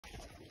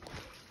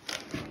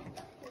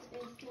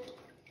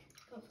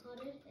got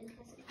flooded and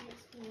has it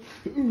next to me.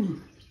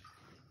 Ooh.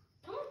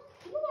 Come on,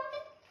 keep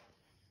walking.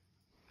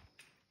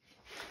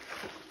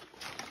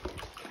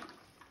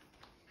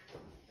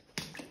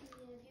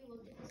 Yeah, have you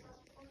looked at this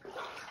house before?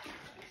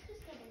 Let's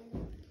just get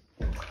in.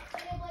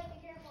 Yeah, Blake, be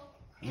careful.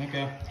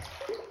 Okay.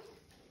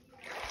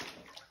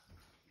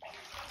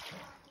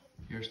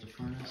 Here's the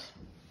furnace.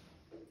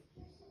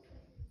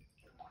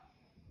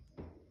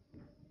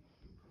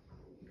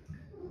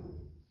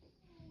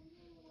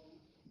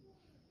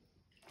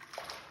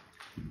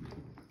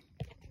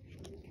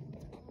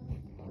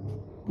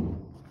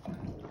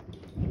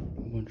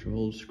 A bunch of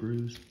old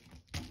screws.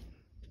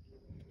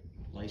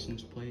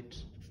 License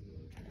plates.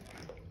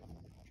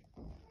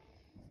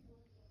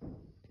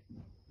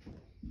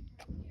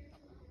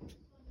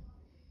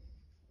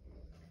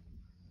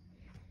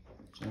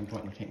 So I'm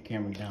putting the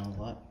camera down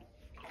a lot.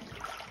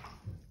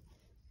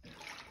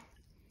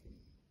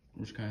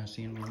 Just kind of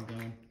seeing where I'm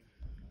going.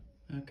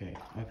 Okay,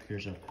 up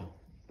here's uphill.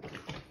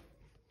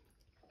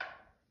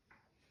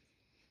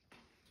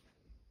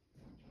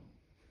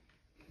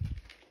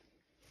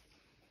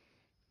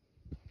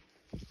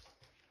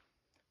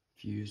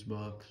 Fuse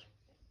box.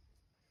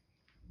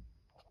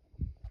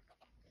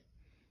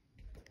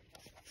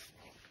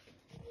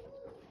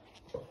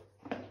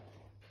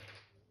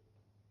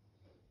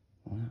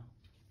 Wow.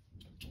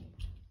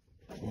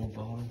 Full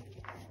bottle.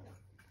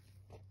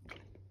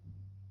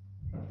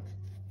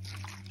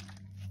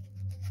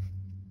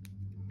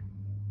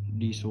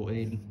 Diesel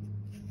aid.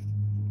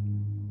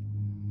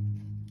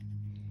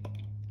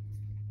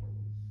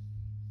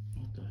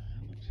 What the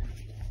hell is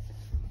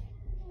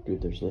that?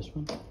 Dude, there's this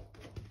one. Up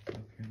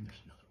here, and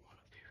there's another one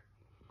up here.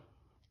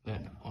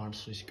 That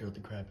honestly scared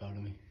the crap out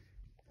of me.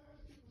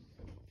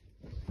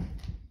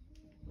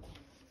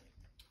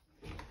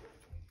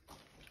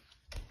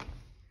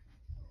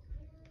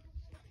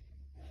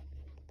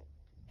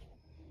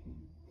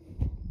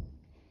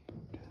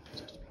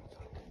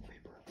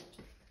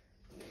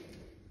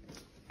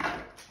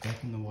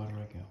 Back in the water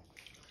I go.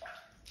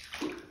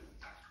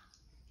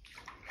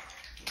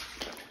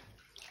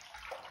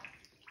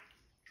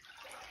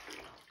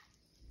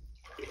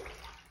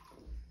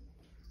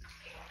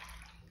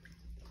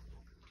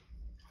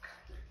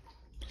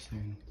 This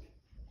thing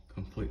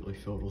completely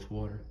filled with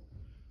water.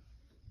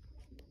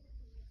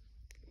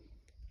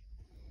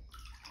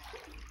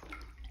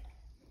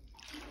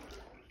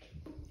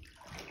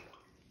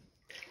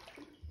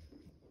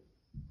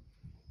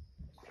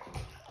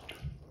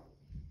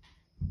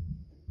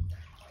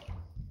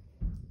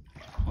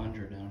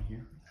 Plunger down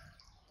here.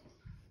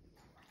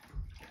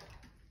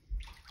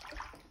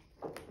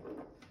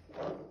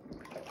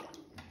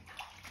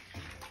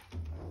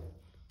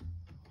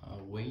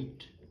 A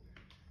weight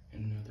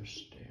and another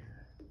stair.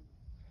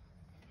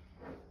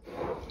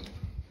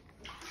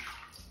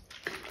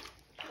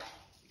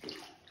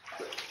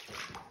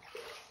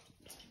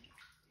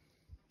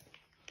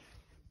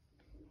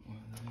 What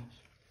is this?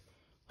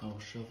 Oh,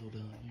 shovel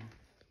down here.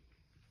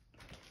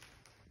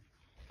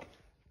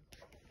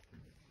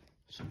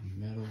 Some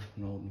metal,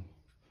 an old.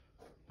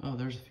 Oh,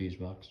 there's a fuse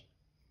box.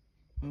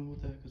 Oh,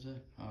 what the heck is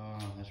that?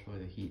 Oh, that's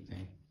probably the heat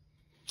thing.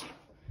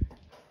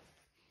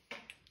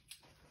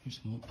 Here's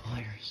some old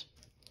pliers.